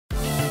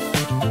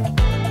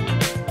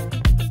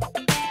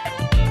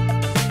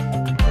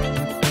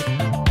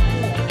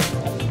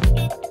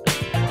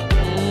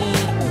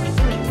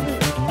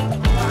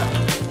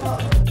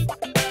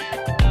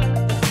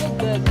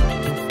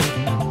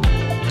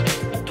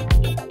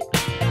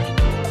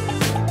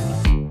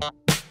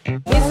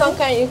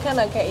kind you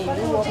cannot get in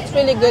Europe. It's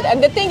really good.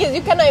 And the thing is,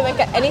 you cannot even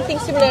get anything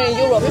similar in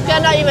Europe. You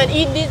cannot even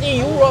eat this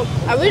in Europe.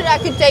 I wish I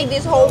could take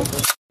this home.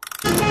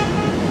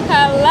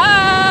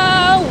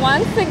 Hello!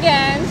 Once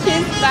again,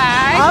 she's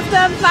back.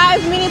 After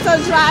 5 minutes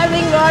of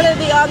driving, we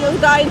already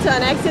almost got into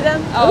an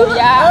accident. Oh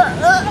yeah.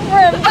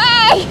 We're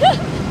back!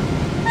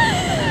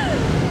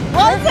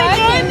 Once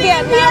again in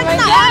Vietnam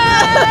again!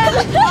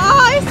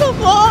 Oh, it's so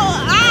cold!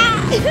 Ah.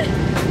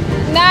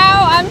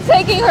 Now I'm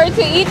taking her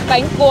to eat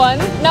bánh cuốn.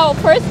 No,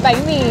 first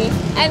bánh mì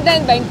and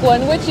then bánh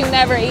cuốn, which you've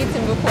never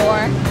eaten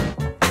before.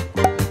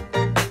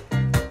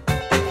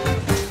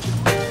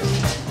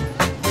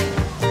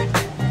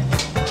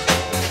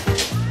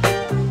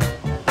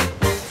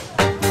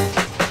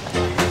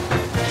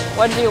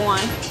 What do you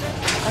want?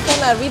 I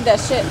cannot read that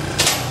shit.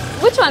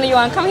 Which one do you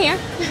want? Come here.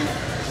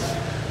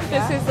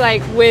 This is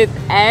like with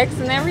eggs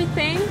and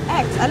everything.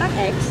 Eggs, I like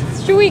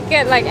eggs. Should we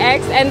get like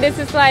eggs? And this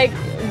is like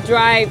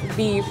dry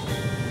beef.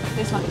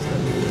 This one is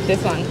good.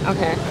 This one,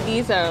 okay.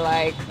 These are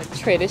like a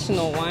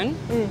traditional one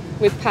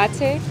with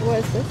pate. What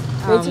is this?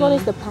 Which one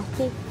is the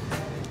pate?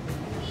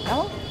 That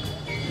one?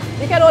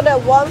 You can order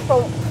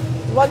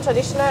one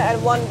traditional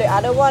and one the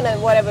other one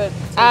and whatever.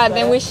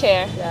 Then we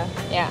share. Yeah.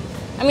 Yeah.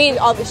 I mean,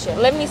 all the shit.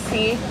 Let me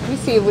see. Let me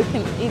see if we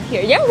can eat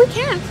here. Yeah, we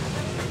can.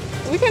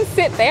 We can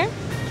sit there.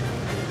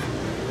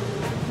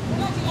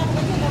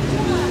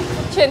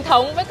 Truyền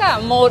thống với cả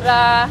một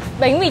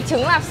bánh mì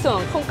trứng lạp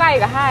xưởng không cay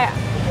cả hai ạ.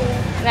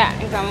 Dạ,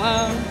 em cảm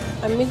ơn.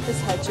 I miss this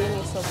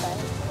hygiene so bad.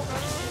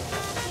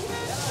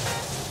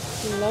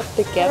 Not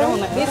the ghetto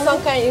one. This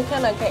one you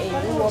cannot get in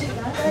Europe.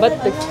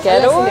 But the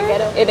ghetto,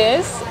 it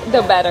is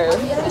the better.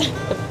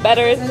 The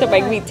better the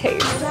bánh mì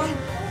taste.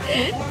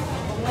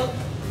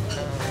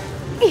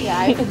 Yeah,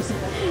 I think so.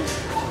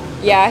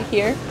 Yeah,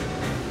 here.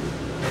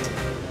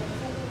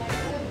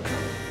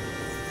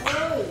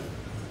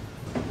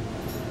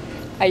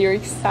 Are you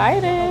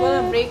excited? I'm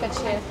gonna break a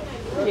chair.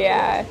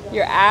 Yeah,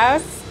 your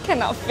ass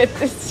cannot fit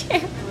this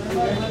chair.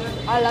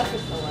 I love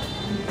it so much.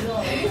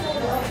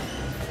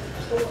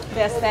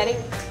 The aesthetic.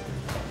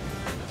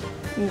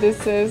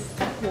 This is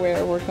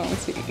where we're going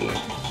to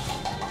eat.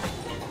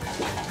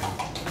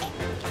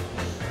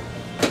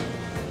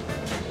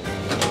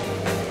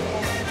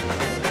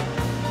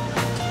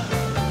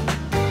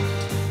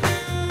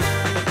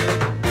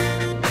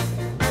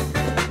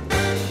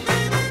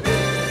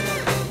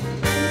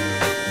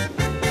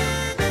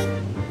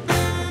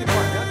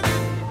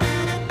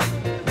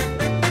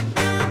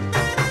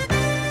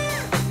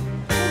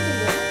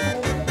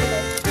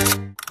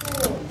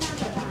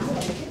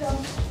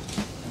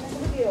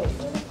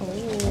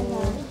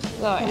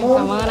 Rồi,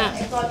 cảm ơn ạ.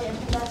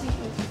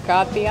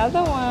 Got the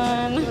other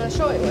one. I'm gonna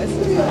show it with.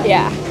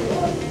 Yeah.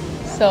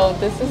 So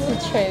this is the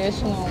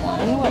traditional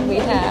one. What we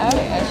have,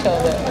 I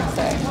showed it. It's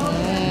like,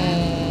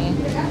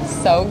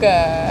 so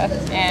good.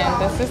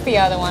 And this is the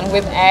other one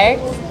with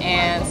eggs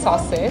and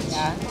sausage.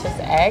 Yeah, just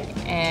egg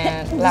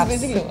and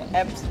lobster.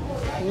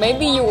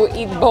 Maybe you will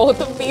eat both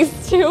of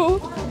these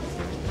too.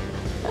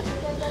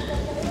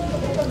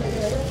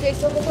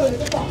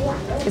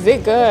 Is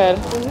it good?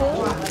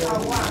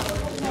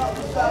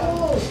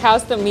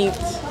 How's the meat?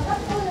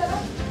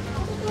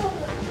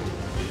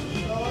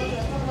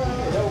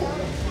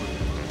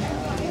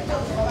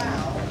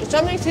 It's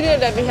something to do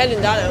that we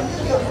hadn't done.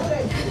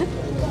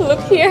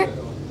 Look here.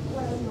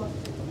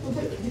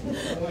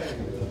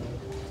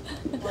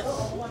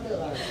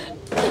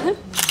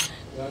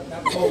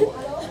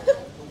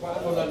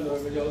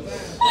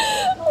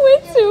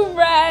 With two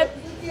bread.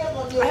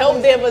 I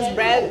hope there was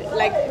bread,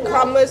 like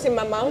crumbs in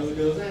my mouth.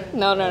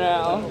 No.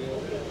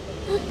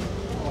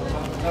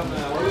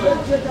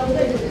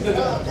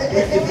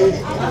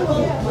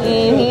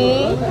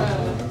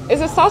 Is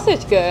the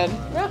sausage good?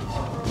 Yeah.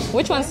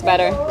 Which one's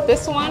better?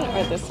 This one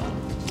or this one?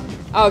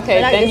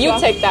 Okay, like then this you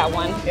one. take that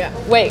one. Yeah.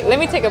 Wait, let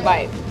me take a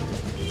bite.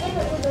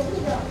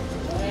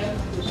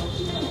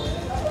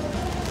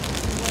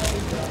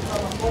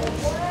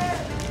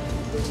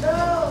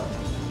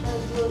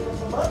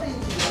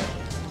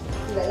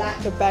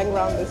 The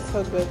background is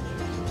so good.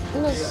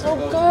 It's so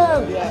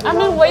good. Yeah. I've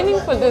been waiting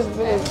for this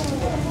dish.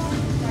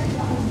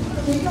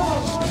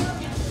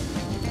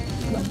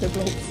 The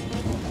globes.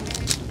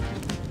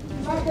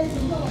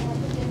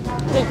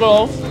 The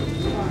glow.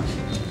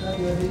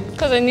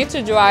 Because I need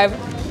to drive.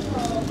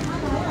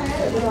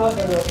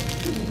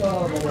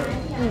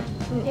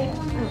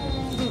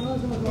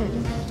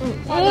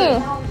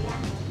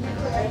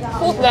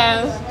 Food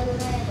dance.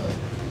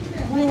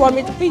 You want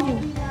me to feed you?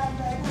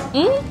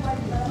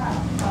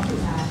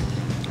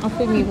 I'll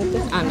feed me with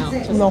this. I know.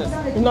 No,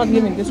 you're not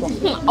giving this one.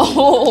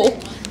 Oh,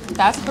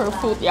 that's her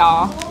food,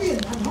 y'all.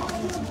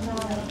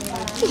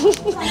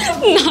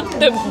 Not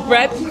the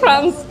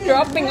breadcrumbs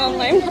dropping on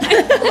my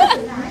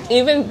mind.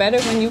 Even better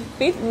when you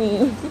feed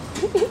me.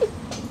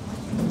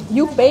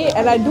 You pay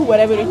and I do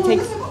whatever it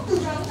takes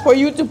for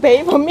you to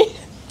pay for me.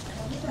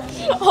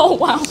 Oh,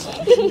 wow.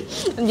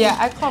 Yeah,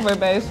 I cover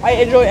base. I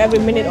enjoy every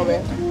minute of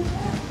it.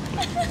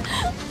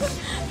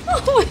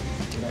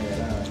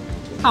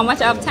 How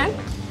much out of 10?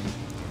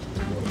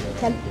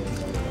 10.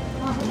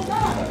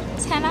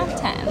 10 out of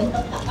 10.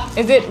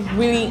 Is it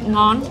really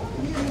ngon?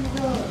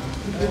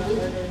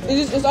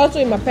 It's also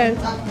in my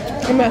pants,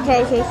 in my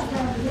trousers.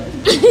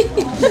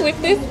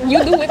 With this?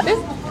 You do with this?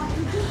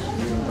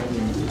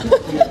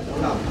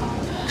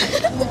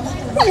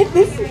 With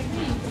this,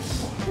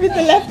 with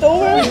the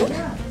leftover.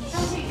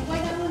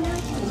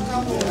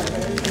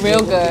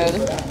 Real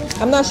good.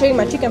 I'm not showing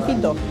my chicken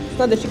feet though. It's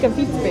not the chicken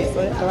feet space,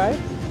 alright?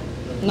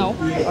 No.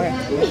 Okay.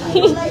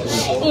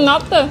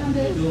 Not the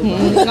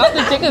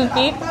chicken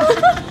feet.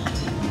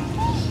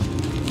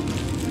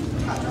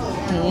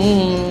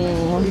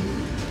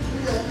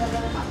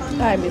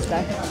 I miss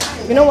that.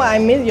 You know what I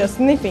miss? You're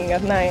sniffing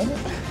at night.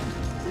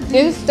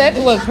 Instead,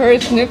 it was her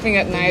sniffing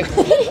at night.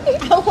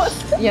 I was.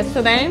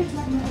 Yesterday,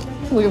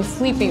 we were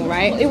sleeping,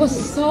 right? It was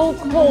so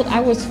cold.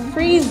 I was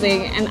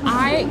freezing, and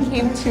I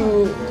came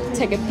to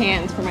take a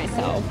pants for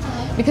myself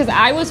because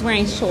I was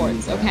wearing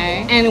shorts,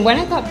 okay? And when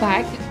I got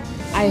back,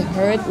 I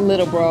heard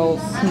little bro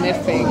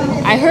sniffing.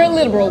 I heard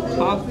little bro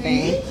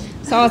coughing.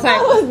 So I was like,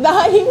 I was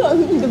dying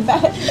on the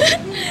bed.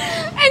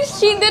 And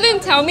she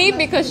didn't tell me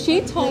because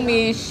she told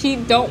me she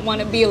don't want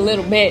to be a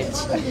little bitch.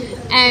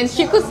 And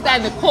she could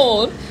stand the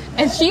cold.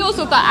 And she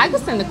also thought I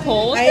could stand the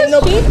cold. I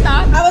know. She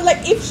thought, I was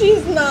like, if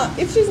she's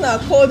not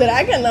cold, then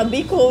I cannot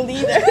be cold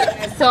either.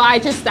 so I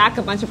just stacked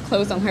a bunch of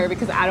clothes on her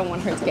because I don't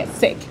want her to get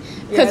sick.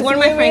 Because one of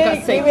my friends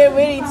got sick. We were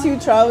wearing 2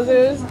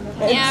 trousers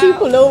and 2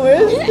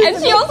 pullovers.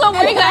 And she also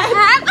wearing a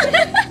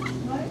hat.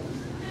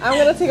 I'm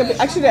gonna take a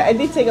picture. Actually, I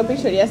did take a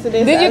picture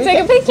yesterday. Did you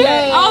take a picture?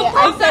 Yeah, Oh,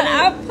 pop that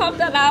up, pop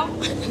that up.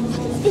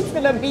 It's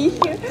gonna be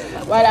here.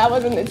 While I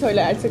was in the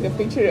toilet, I took a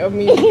picture of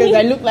me because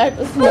I look like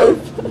a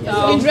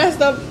Smurf. We dressed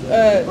up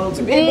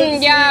to be able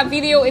to yeah,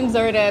 video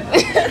inserted.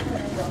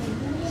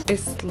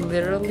 It's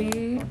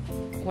literally,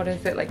 what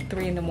is it, like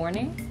 3 in the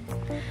morning?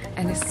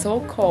 And it's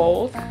so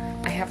cold.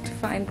 I have to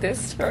find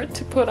this shirt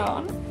to put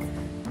on.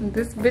 And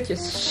this bitch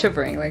is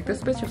shivering. Like,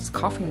 this bitch was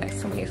coughing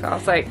next to me. So I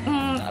was like,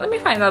 let me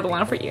find another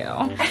one for you.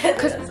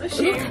 Because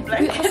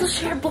we also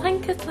share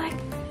blankets. Like,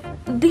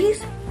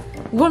 these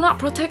will not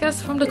protect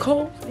us from the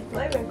cold. It's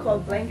not even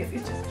called blankets,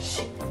 it's just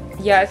shit.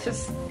 Yeah, it's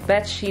just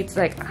bed sheets.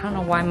 Like, I don't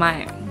know why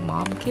my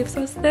mom gives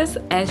us this.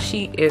 And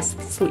she is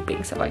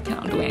sleeping, so I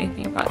can't do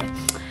anything about it.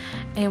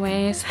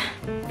 Anyways,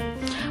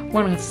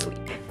 we're gonna sleep.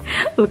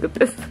 Look at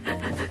this.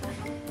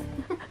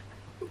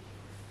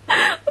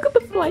 Look at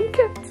the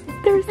blankets.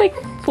 There's like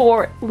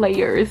 4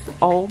 layers.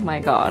 Oh my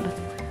god.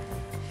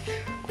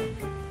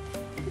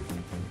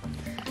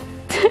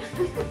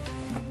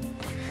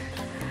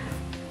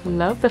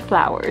 Love the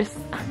flowers.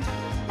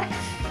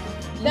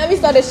 Then we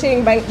started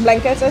sharing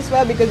blankets as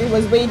well because it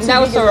was way too That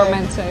was big so of a-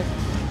 romantic.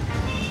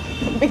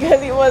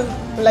 Because it was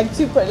like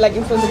like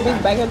it was a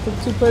big blanket for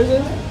 2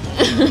 persons.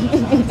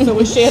 So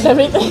we shared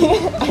everything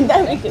and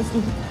then we could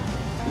sleep.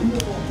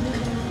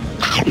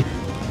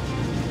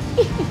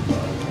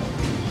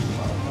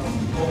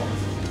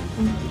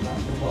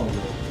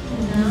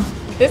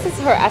 This is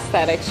her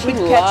aesthetic. She With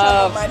ketchup on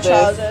loves my this.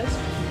 trousers.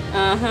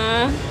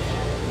 Uh-huh.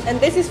 And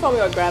this is from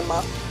your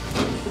grandma.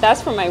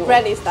 That's for my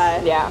Granny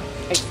style. Yeah,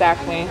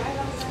 exactly.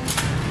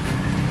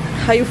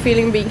 How you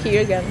feeling being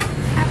here again?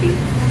 Happy.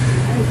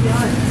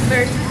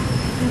 Very.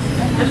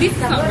 At least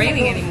it's not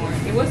raining anymore.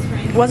 It was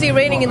raining. Was it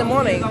raining in the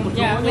morning?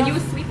 Yeah, when you were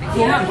sleeping. Yeah.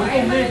 Chị ơi, của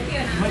em bao nhiêu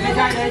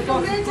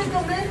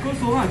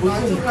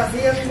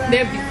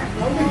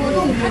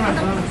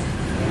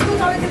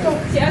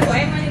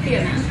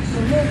tiền ạ?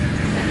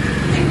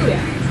 Anh gửi ạ?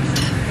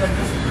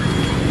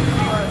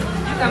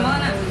 Em cảm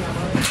ơn ạ.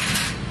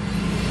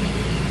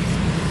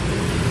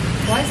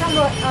 Gói xong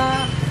rồi.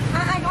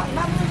 Ai gọi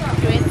 30 rồi.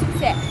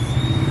 26.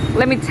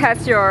 Let me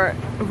test your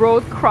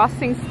road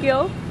crossing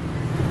skill.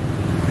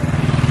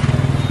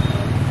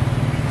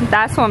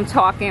 That's what I'm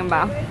talking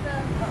about.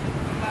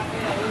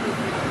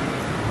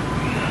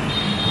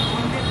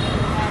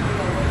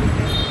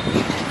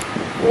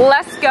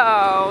 Let's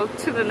go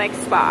to the next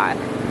spot.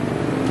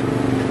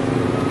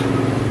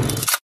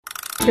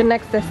 Your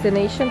next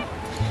destination?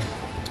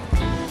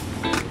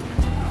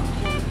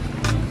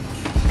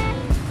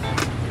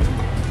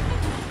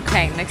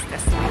 Okay, next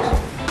destination.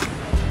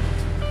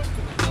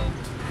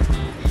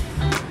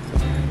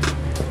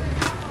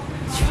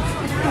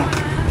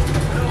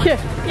 Here.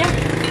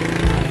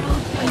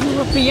 Yeah.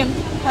 European.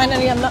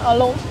 Finally, I'm not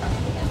alone.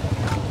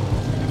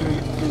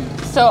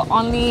 So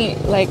only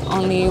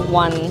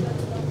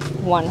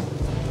one.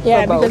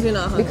 Yeah, for both. because you're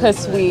not hungry.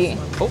 Because we.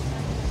 Oh,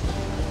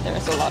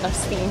 there's a lot of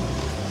steam.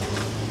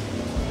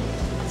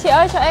 Chị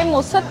ơi, cho em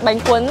một suất bánh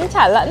cuốn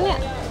chả lẫn ạ.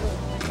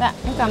 Dạ,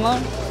 em cảm ơn.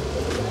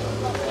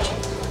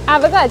 À,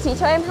 với cả chị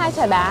cho em 2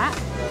 chả đá.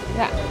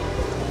 Dạ.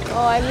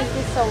 Oh, I miss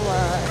it so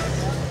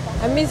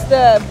much. I miss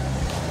the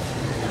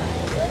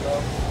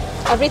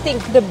everything.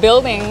 The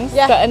buildings,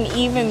 Yeah. the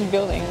uneven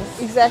buildings.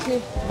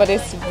 Exactly. But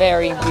it's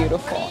very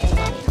beautiful.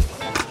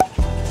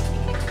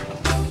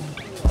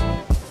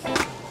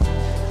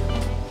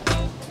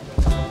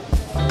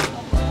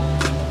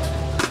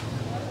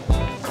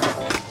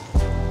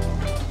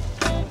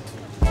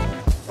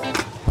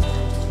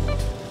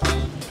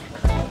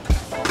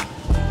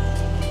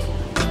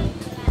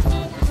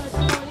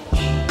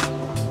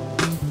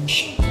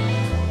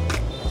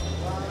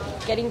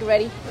 getting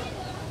ready.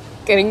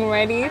 Getting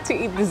ready to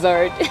eat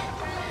dessert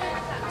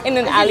in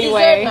an This is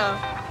alleyway. dessert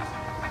now.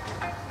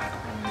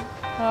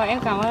 Rồi, em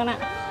cảm ơn ạ.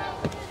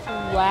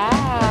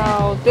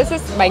 Wow, this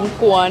is bánh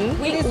cuốn.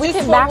 This We is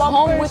can for back one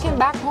home. We person. can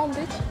back home,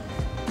 bitch.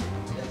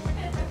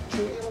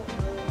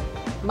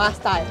 Ma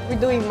style. We're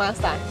doing ma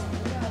style.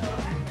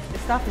 The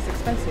stuff is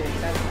expensive.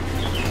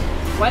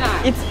 Why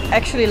not? It's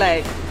actually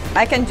like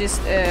I can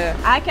just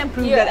I can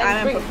prove Yeah, that and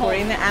I'm bring a home.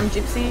 foreigner. I'm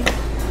gypsy.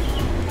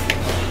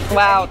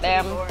 Wow,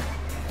 damn.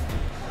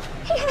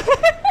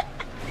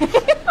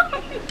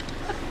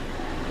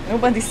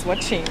 Nobody's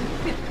watching.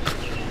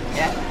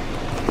 Yeah.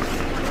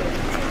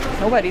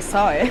 Nobody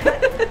saw it.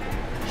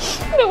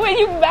 The way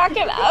you back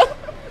it up.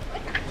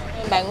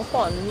 Bánh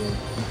cuốn.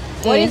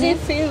 What is it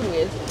filled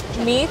with?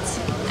 Meat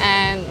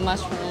and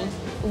mushroom.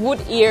 Wood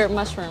ear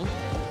mushroom.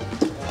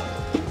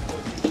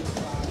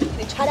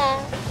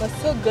 Ta-da!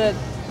 That's so good.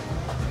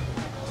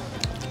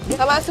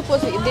 How am I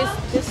supposed to eat this?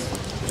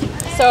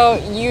 So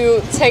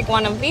you take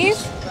one of these,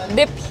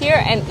 dip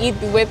here, and eat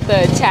with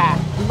the cha.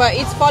 But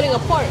it's falling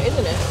apart,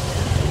 isn't it?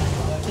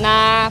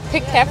 Nah,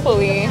 pick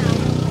carefully.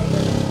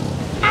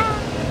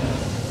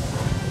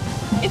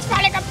 It's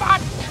falling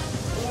apart.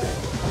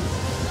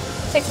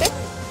 Take this.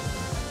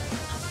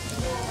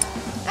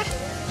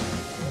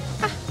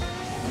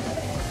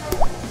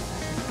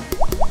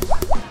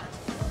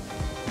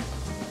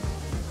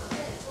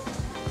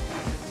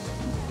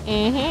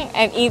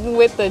 And eat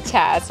with the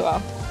cha as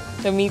well,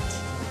 the meat.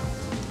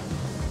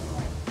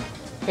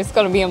 It's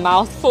gonna be a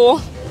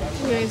mouthful.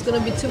 Yeah, it's gonna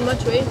be too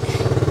much, right?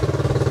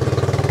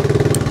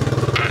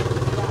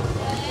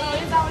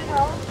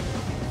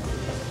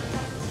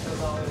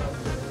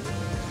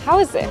 How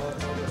is it?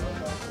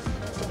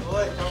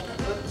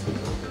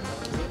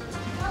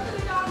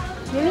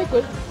 Really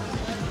good.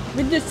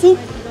 With the soup.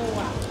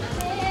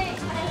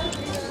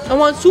 I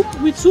want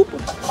soup with soup.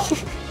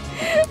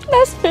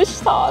 That's fish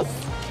sauce.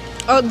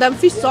 Oh, that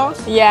fish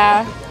sauce.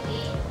 Yeah.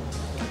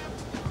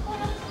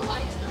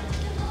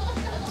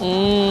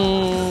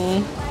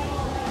 Mmm.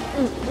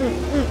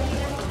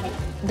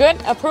 Good?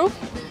 Approve?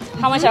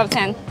 How much out of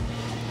 10?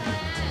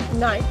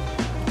 9.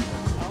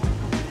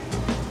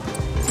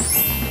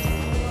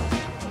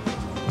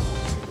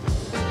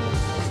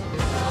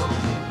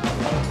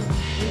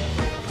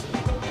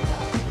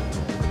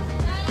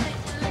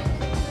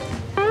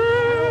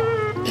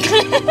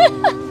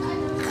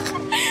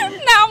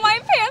 Now my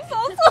pants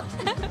also.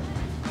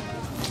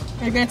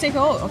 You're gonna take it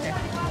all? Okay.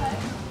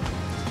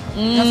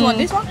 Just want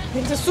this one?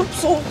 It's a soup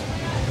sauce.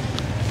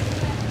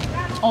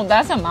 Oh,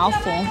 that's a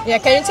mouthful. Yeah,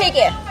 can you take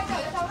it?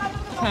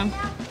 Okay.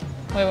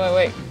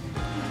 Wait.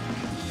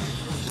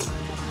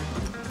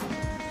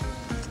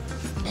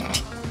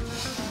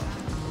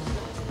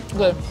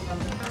 Good.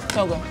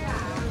 So good.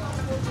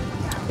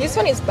 This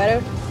one is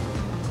better.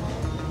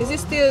 Is it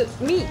still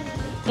meat?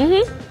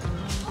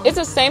 It's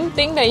the same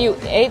thing that you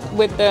ate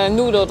with the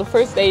noodle the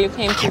first day you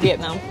came to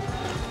Vietnam.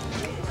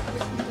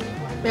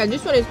 Yeah,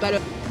 this one is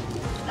better.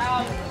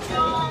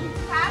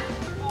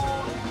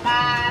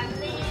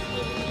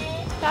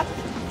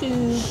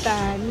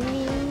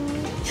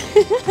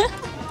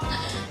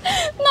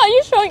 No,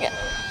 you're showing it.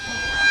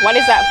 What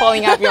is that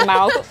falling out of your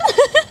mouth?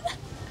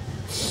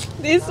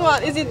 This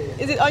one, is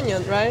it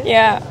onion, right?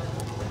 Yeah.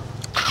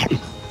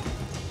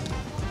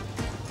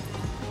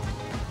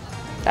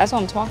 That's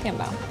what I'm talking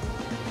about.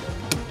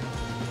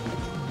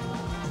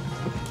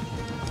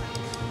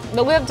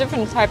 But we have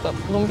different type of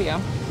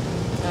lumpia.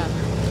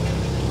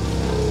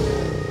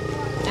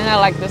 And I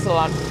like this a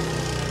lot.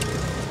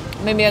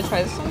 Maybe I'll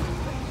try this one.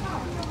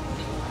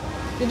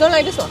 You don't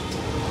like this one?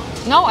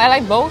 No, I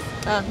like both.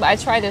 Ah. But I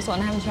tried this one.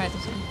 I haven't tried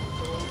this one.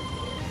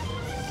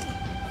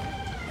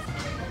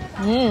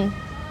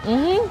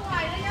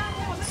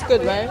 It's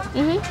good, right?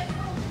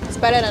 It's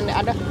better than the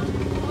other.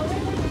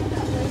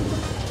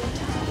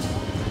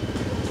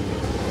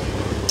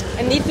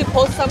 I need to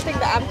post something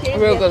that I'm here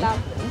in Real good.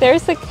 Vietnam.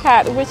 There's a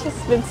cat which has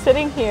been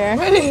sitting here.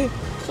 Really?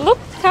 Look,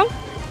 come.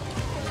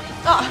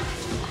 Ah.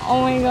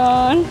 Oh my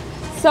god.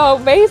 So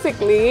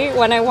basically,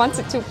 when I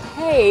wanted to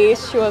pay,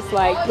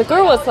 the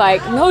girl was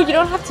like, no, you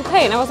don't have to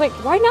pay. And I was like,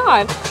 why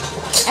not?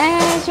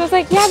 And she was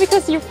like, yeah,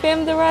 because you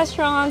filmed the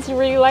restaurants, you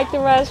really like the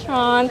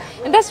restaurant.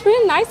 And that's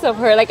really nice of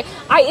her. Like,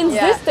 I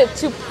insisted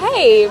to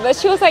pay, but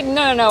she was like,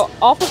 no,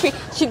 all for free.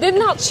 She did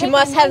not. She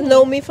must have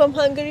known me from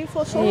Hungary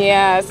for sure.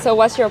 Yeah, so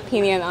what's your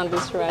opinion on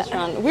this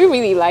restaurant? We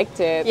really liked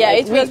it. Yeah,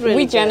 it was really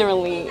We good.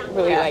 generally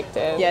really liked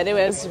it. Yeah, they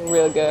were It's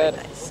real good.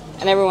 nice.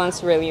 And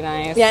everyone's really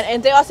nice. Yeah,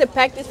 and they also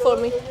packed it for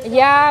me.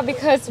 Yeah,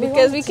 because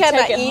we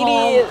cannot eat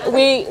it.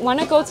 We want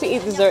to go to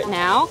eat dessert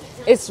now.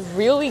 It's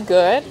really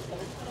good,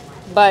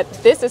 but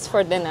this is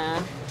for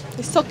dinner.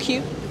 It's so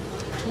cute.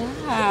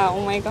 Yeah,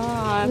 oh my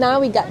god. Now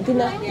we got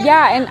dinner.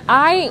 Yeah, and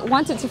I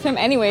wanted to film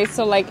anyway,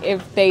 so like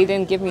if they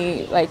didn't give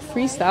me like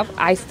free stuff,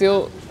 I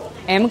still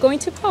am going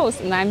to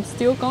post and I'm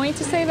still going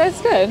to say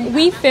that's good.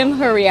 We filmed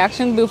her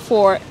reaction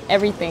before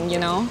everything, you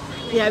know?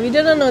 Yeah, we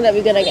didn't know that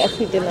we're gonna get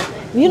free dinner.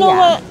 You know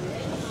Yeah. what?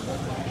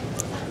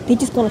 They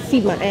just gonna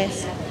feed my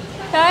ass.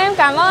 Trời em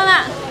cảm ơn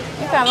ạ.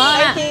 Cảm ơn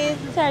ạ. Thank you.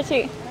 Chào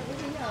chị.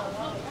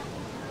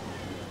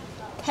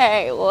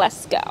 Okay,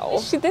 let's go.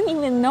 She didn't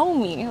even know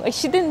me. Like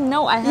she didn't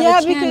know I had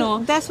a channel.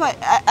 Because that's why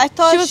I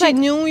thought She was she like,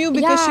 knew you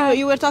because yeah.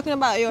 you were talking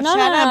about your No,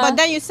 channel, no. but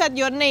then you said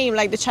your name,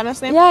 like the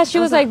channel's name. Yeah, she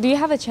was like, "Do you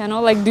have a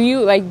channel? Like, do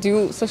you like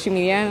do social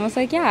media?" And I was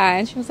like, "Yeah."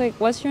 And she was like,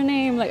 "What's your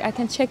name? Like, I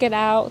can check it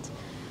out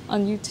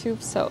on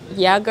YouTube." So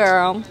yeah,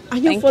 girl. Are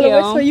you Thank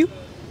followers you. for you?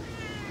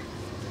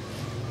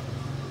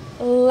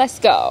 Let's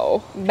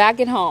go back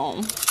at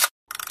home.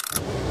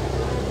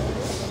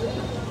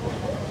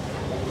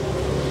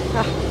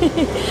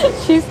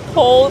 She's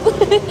cold,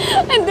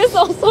 and this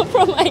also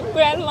from my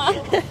grandma.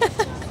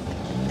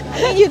 I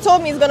think you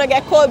told me it's gonna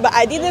get cold, but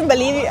I didn't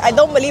believe it. I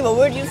don't believe a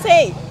word you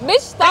say. Bitch,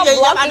 stop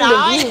blocking the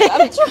views.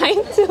 I'm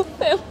trying to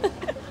film.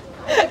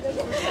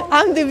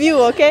 I'm the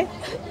view, okay?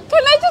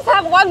 Can I just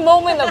have one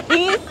moment of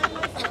peace?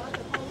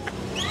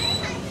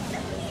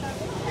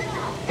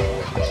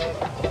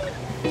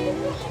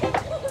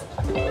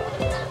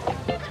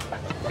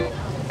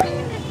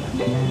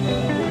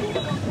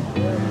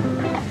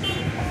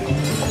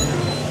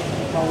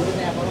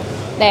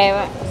 Đẹp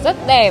ạ, rất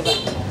đẹp ạ.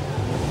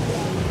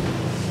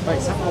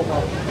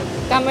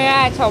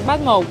 Camera cháu bắt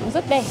màu cũng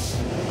rất đẹp.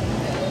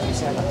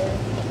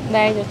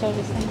 Đây cho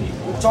chị xem.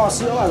 Cho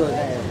sữa vào rồi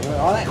này, rồi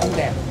nó lại không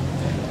đẹp.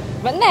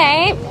 Vẫn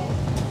đẹp.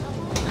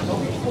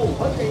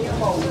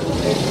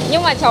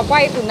 Nhưng mà cháu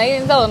quay từ nãy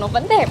đến giờ nó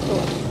vẫn đẹp rồi.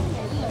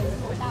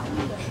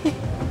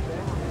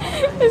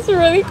 It's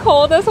really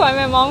cold, that's why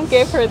my mom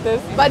gave her this.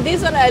 But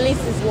this one at least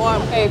is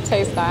warm. Hey,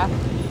 taste that.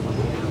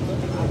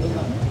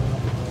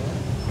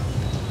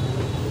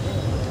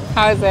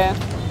 How is it?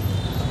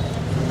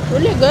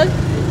 Really good.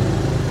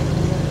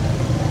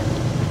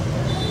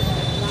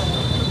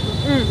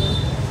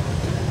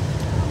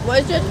 What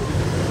is it?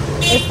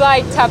 It's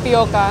like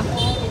tapioca.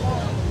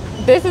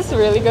 This is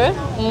really good.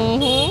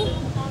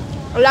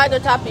 Mm-hmm. I like the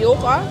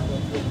tapioca.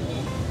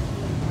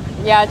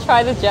 Yeah,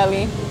 try the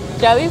jelly.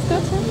 Jelly's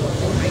good too.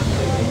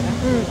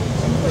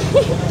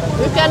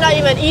 You cannot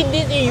even eat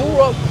this in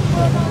Europe.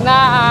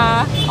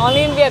 Nah,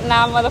 only in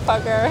Vietnam,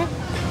 motherfucker.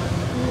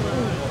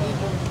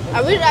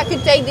 I wish I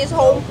could take this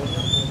home.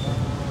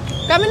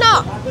 Coming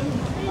up.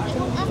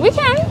 We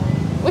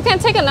can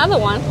take another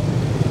one.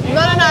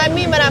 No, I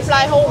mean when I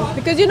fly home.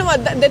 Because you know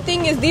what, the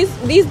thing is,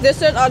 these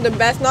desserts are the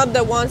best, not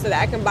the ones that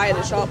I can buy at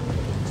the shop.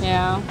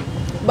 Yeah,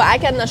 But I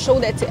cannot show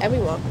that to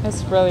everyone.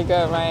 it's really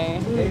good,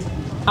 right?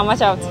 How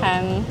much out of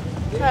 10?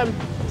 10.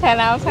 10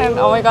 out of 10.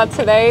 Oh my god,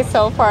 today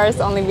so far it's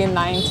only been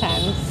 9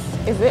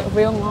 10s. Is it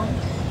real long?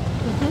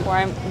 Or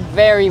I'm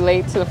very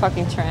late to the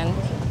fucking trend.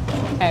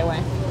 Anyway.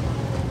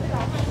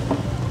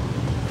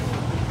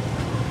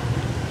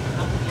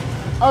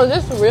 Oh,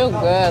 this is real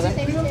good.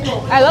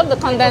 I love the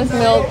condensed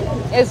milk.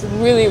 It's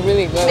really,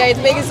 really good. Yeah, it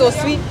makes it so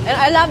sweet. And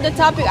I love the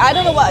tapioca. I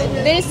don't know what,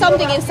 there is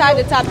something inside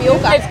the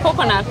tapioca. It's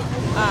coconut.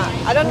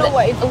 I don't know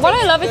what it is. What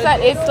I love is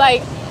that it's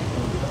like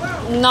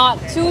not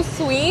too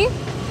sweet.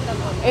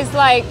 It's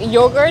like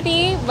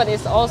yogurty, but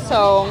it's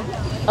also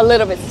a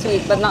little bit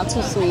sweet, but not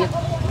too sweet.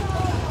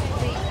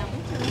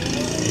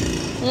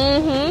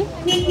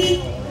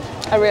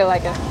 I really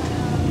like it.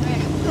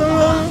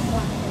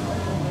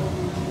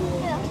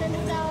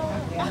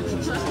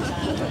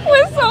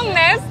 We're so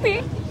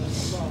nasty.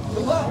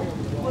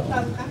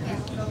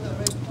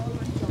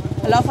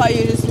 I love how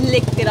you just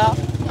licked it off.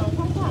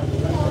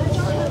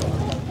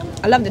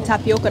 I love the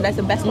tapioca, that's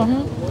the best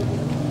one.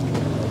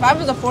 If I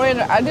was a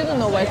foreigner, I didn't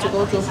know where to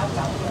go to.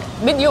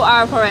 But you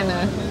are a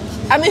foreigner.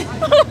 I mean,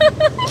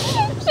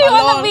 She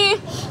wanna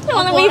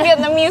be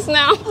Vietnamese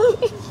now.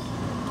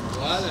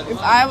 if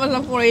I was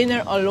a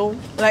foreigner alone,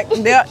 like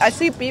there, I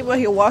see people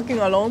here walking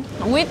alone.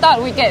 We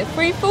thought we get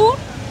free food.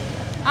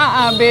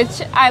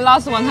 Bitch. I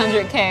lost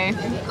 100K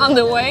on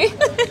the way.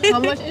 How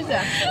much is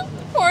that?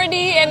 40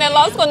 and I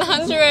lost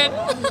 100.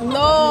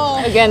 No.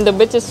 Again, the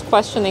bitch is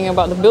questioning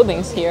about the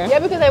buildings here. Yeah,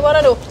 because I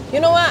wanna know. You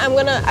know what?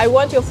 I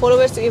want your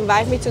followers to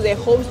invite me to their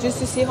homes just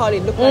to see how they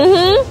look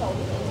like.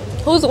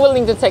 Who's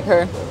willing to take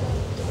her?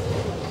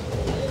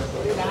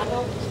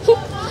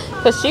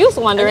 Because she was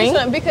wondering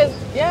Because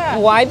yeah,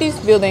 why these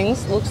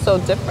buildings look so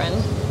different.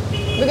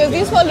 because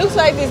this one looks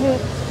like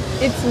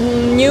it's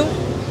new.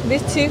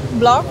 These 2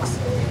 blocks,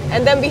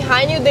 and then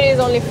behind you there is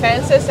only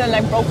fences and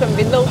like broken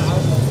windows.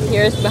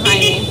 Here's behind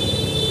me.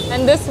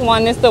 And this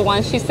one is the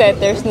one she said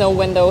there's no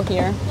window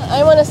here.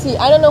 I wanna see.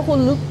 I don't know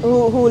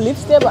who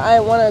lives there, but I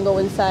wanna go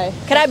inside.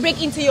 Can I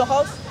break into your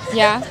house?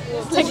 Yeah.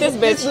 Take this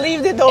bitch Just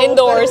leave the door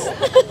indoors. open.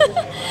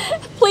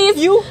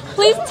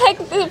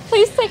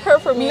 Please take her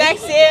from me.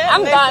 Next year.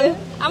 I'm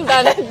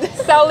done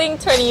selling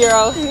 20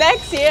 euros.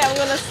 Next year I'm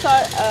gonna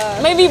start.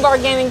 Maybe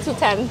bargaining to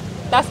 10.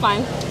 That's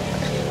fine.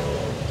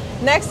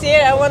 Next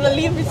year I wanna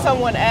live with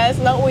someone else,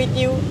 not with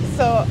you.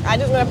 So I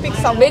just gonna pick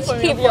someone. Bitch, from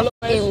keep your your followers.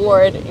 fucking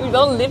word. You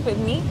don't live with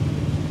me.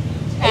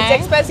 It's Okay?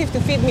 expensive to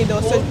feed me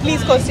though, so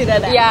please consider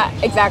that. Yeah,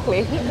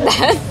 exactly.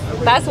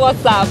 That's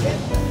what's up.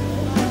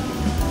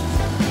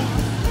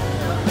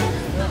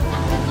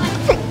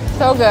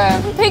 So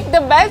good. Pick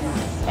the best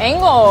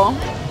angle.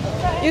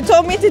 You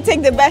told me to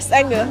take the best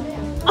angle.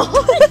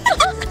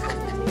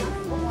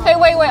 Hey,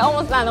 wait,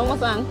 almost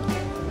done.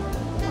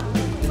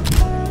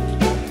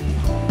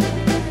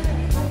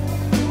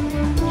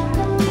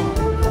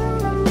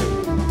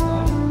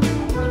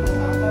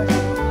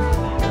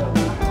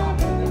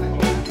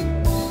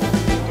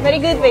 Very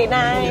good, very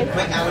nice.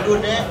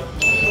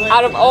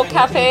 Out of all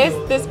cafes,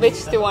 this bitch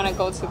still wanna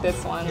go to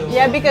this one.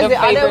 Yeah, because the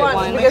other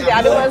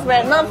ones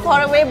were not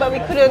far away, but we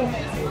couldn't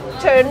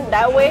turn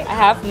that way. I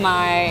have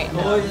my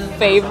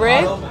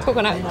favorite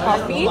coconut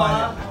coffee,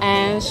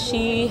 and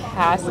she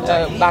has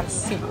a back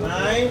seat.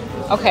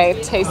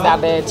 Okay, taste that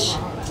bitch.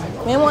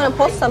 We want to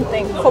post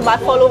something for my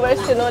followers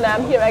to know that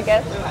I'm here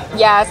again.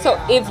 Yeah, so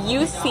if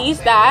you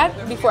seize that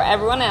before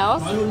everyone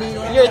else,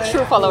 you're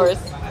true followers.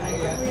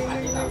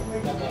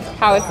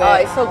 How is it? Oh,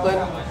 it's so good.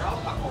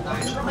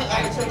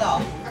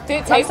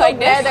 Did it taste like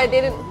this? I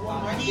didn't.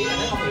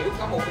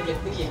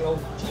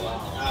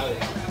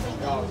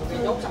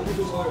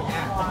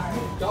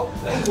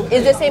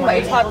 It's the same, but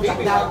it's hot. Because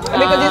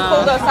it's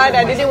cold outside,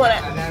 I didn't want to.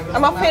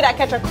 I'm afraid I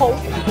catch a cold.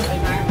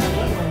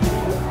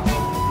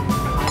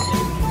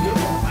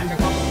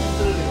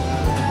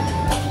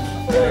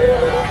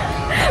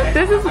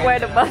 This is where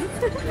the bus.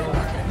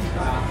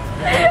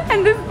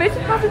 And this bitch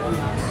has to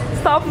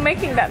stop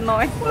making that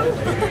noise.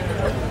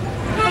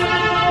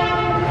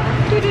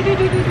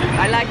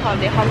 I like how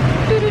they hum.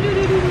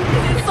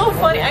 It's so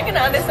funny. I can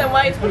understand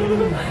why it's.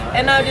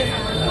 And now just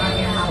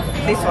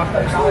this one.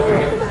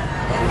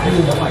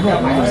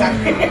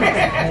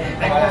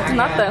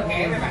 Nothing.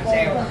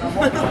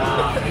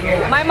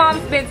 My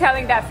mom's been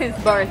telling that since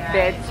birth,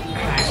 bitch.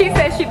 She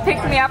said she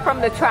picked me up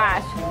from the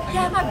trash.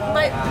 Yeah,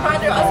 my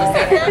brother also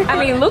said that. I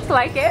mean, looks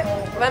like it.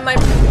 When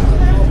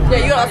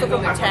yeah, you're also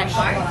from the trash.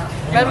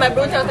 When my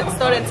brother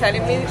started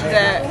telling me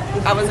that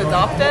I was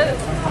adopted,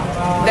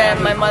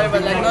 then my mother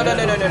was like, no.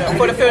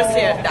 For the first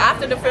year.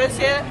 After the first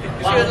year,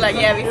 she was like,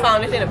 yeah, we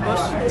found it in a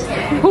bush.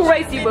 Who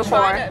raised you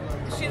before?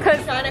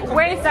 Because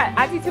where is that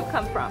attitude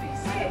come from?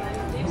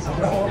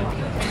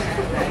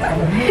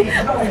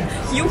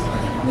 You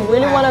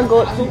really want to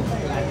go?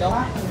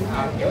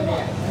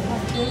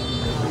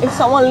 If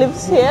someone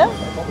lives here,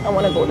 I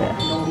want to go there.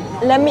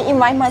 Let me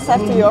invite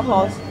myself to your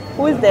house.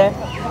 Who is there?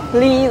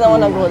 Please, I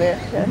want to go there.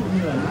 Yeah.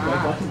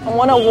 I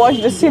want to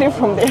watch the city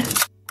from there.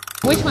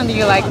 Which one do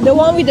you like? The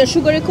one with the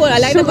sugary coat. I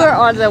like sugar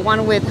or the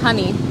one with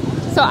honey.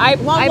 So I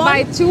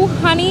buy 2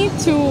 honey,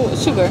 2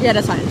 sugar. Yeah,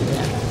 that's fine.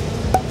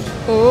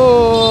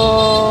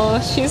 Oh,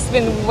 she's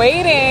been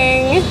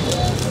waiting.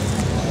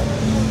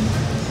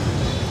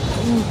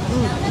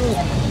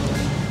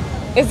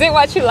 Is it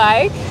what you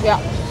like? Yeah.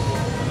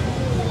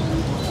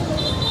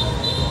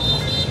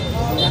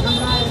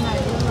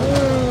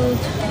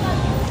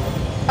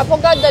 I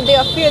forgot that they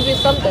are filled with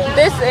something.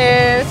 This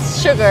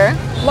is sugar.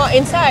 What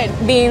inside?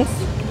 Beans.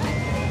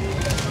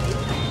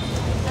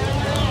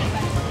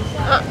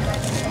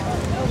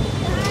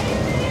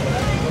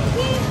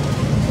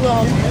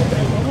 Ngon.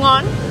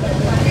 Ngon.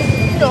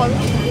 Ngon.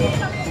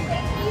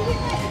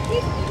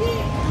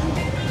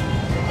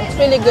 It's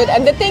really good.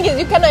 And the thing is,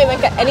 you cannot even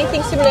get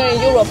anything similar in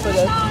Europe with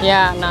it.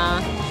 Yeah,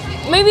 nah.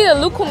 Maybe the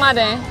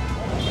lucumade.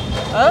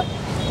 Huh?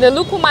 The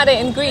lucumade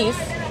in Greece.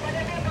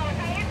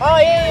 Oh,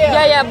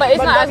 yeah. Yeah, but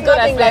it's not as good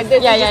as like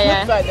this.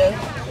 Yeah. Like this.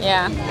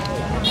 Yeah.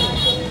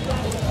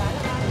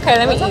 Okay,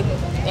 let me eat.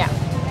 Yeah.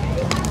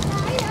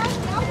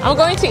 I'm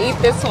going to eat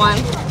this one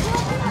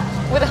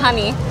with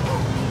honey.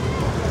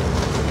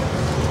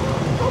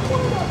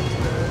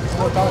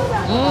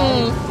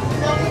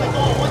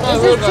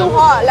 This is too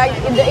hot. Like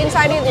the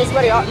inside is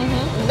very hot.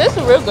 This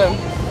is real good.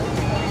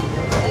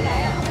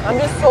 I'm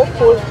just so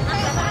full.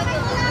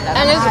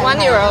 And it's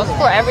 €1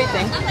 for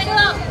everything.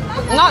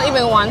 Not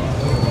even one.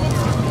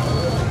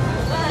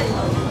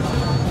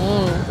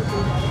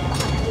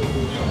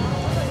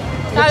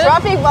 The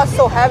traffic was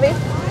so heavy.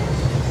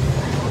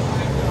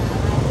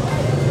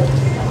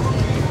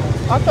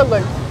 Also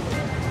good.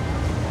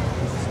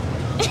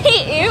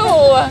 Ew.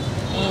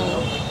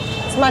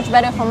 It's much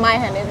better from my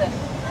hand, is it?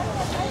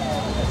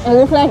 It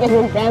looks like it's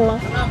with grandma.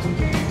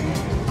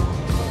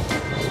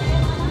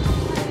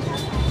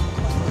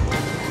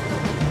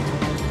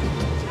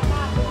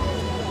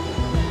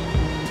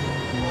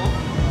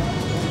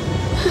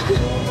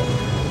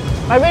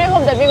 I really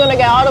hope that we're gonna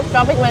get out of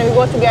traffic when we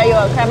go to get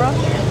your camera.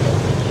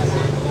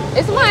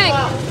 Is my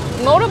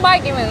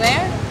motorbike even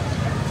there?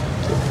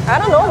 I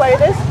don't know where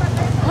it is.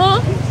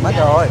 Huh? Mất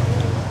rồi.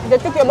 They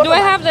took your Do I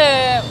motorbike. have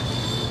the...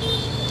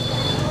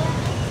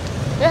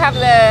 Do you have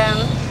the...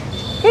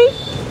 Key?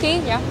 Key?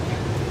 Yeah.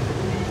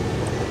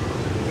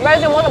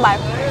 Where's your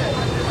motorbike?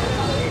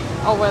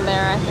 Over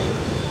there, I think.